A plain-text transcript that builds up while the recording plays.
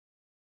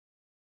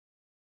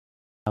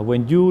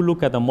When you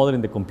look at a model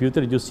in the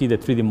computer, you see the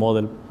 3D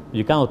model.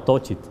 You cannot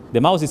touch it. The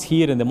mouse is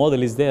here and the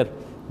model is there.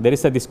 There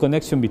is a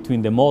disconnection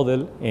between the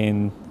model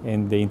and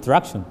the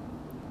interaction.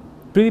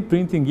 3D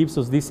printing gives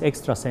us this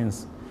extra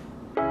sense.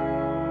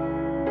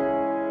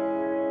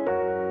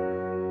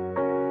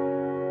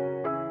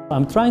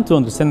 I'm trying to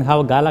understand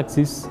how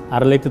galaxies are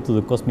related to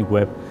the cosmic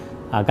web.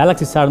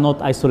 Galaxies are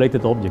not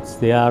isolated objects.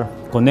 They are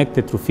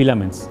connected through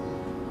filaments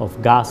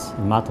of gas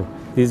and matter.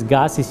 This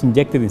gas is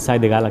injected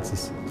inside the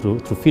galaxies through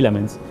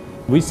filaments.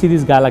 We see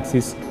these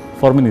galaxies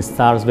forming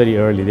stars very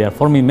early. They are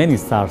forming many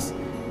stars,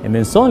 and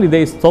then suddenly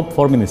they stop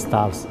forming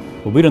stars.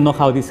 But we don't know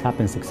how this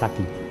happens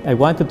exactly. I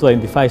wanted to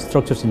identify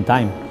structures in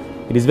time.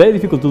 It is very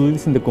difficult to do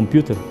this in the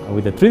computer.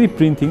 With the 3D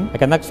printing, I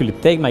can actually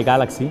take my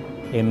galaxy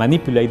and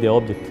manipulate the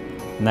object.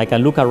 And I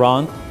can look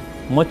around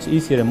much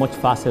easier and much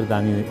faster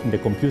than in the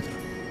computer.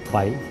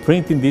 By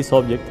printing this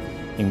object,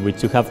 in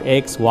which you have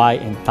X, Y,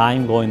 and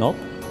time going up,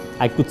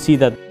 I could see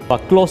that a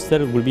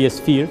cluster will be a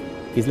sphere.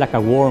 It's like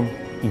a worm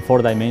in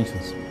 4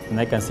 dimensions. And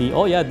I can see,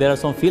 oh yeah, there are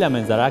some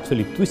filaments that are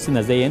actually twisting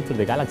as they enter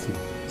the galaxy,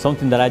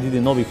 something that I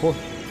didn't know before.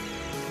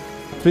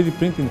 3D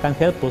printing can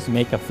help us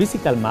make a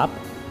physical map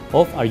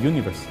of our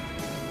universe.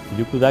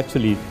 You could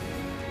actually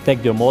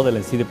take your model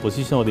and see the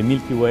position of the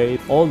Milky Way,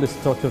 all the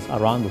structures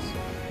around us.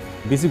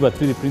 This is what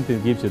 3D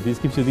printing gives you. This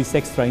gives you this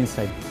extra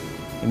insight.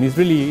 And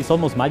it's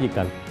almost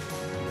magical.